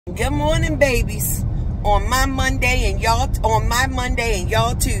Good morning, babies. On my Monday and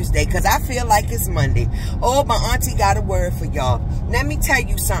y'all Tuesday, because I feel like it's Monday. Oh, my auntie got a word for y'all. Let me tell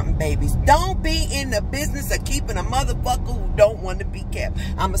you something, babies. Don't be in the business of keeping a motherfucker who don't want to be kept.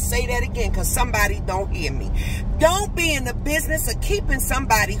 I'm going to say that again because somebody don't hear me. Don't be in the business of keeping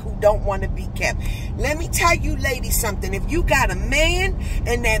somebody who don't want to be kept. Let me tell you ladies something. If you got a man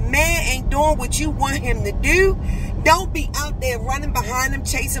and that man ain't doing what you want him to do, don't be out there running behind him,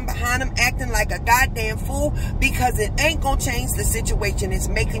 chasing behind him, acting like a goddamn fool, because it ain't gonna change the situation. It's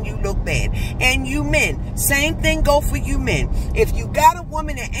making you look bad. And you men, same thing go for you men. If you got a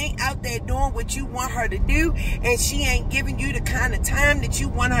woman that ain't out there doing what you want her to do, and she ain't giving you the kind of time that you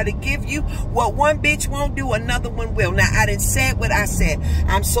want her to give you, what one bitch won't do, another one will. Now, I done said what I said.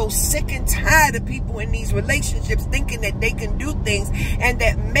 I'm so sick and tired of people in these relationships thinking that they can do things, and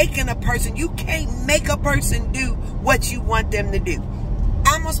that making a person, you can't make a person do what you want them to do.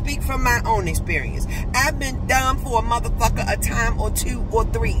 I'm going to speak from my own experience. I've been dumb for a motherfucker a time or two or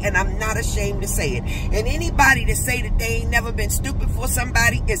three, and I'm not ashamed to say it. And anybody that say that they ain't never been stupid for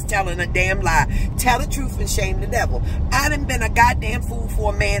somebody is telling a damn lie. Tell the truth and shame the devil. I done been a goddamn fool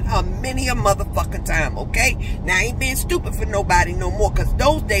for a man many a motherfucking time, okay? Now, I ain't been stupid for nobody no more, because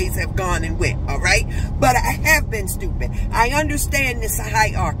those days have gone and went, all right? But I have been stupid. I understand this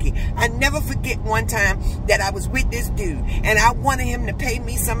hierarchy. I never forget one time that I was with this dude, and I wanted him to pay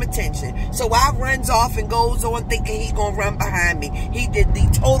me some attention. So I runs off and goes on thinking he gonna run behind me. He did the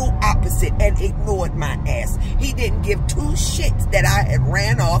total opposite and ignored my ass. He didn't give two shits that I had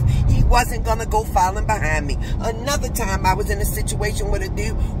ran off. He wasn't gonna go following behind me. Another time I was in a situation with a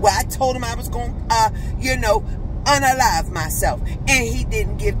dude where I told him I was gonna, unalive myself. And he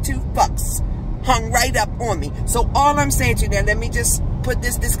didn't give two fucks. Hung right up on me. So all I'm saying to you now, let me just put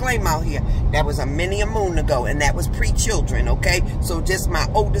this disclaimer out here. That was many a moon ago, and that was pre-children, okay? So just my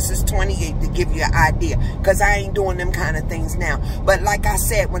oldest is 28 to give you an idea, because I ain't doing them kind of things now. But like I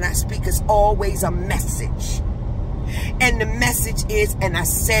said, when I speak, it's always a message. And the message is, and I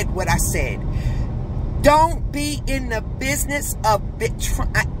said what I said, don't be in the business of,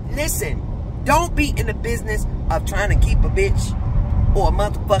 listen, don't be in the business of trying to keep a bitch or a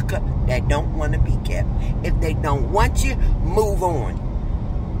motherfucker that don't want to be kept. If they don't want you, move on.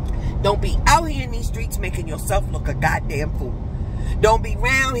 Don't be out here in these streets making yourself look a goddamn fool. Don't be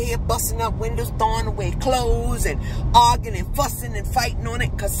round here busting up windows, throwing away clothes, and arguing and fussing and fighting on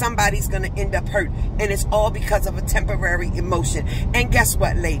it, because somebody's going to end up hurt. And it's all because of a temporary emotion. And guess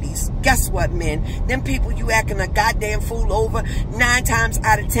what, ladies? Guess what, men? Them people you acting a goddamn fool over, 9 times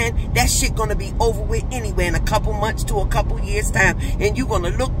out of 10, that shit going to be over with anyway in a couple months to a couple years' time. And you're going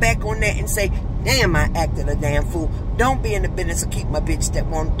to look back on that and say, damn, I acted a damn fool. Don't be in the business of keeping a bitch that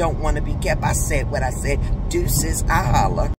don't want to be kept. I said what I said. Deuces, I holler.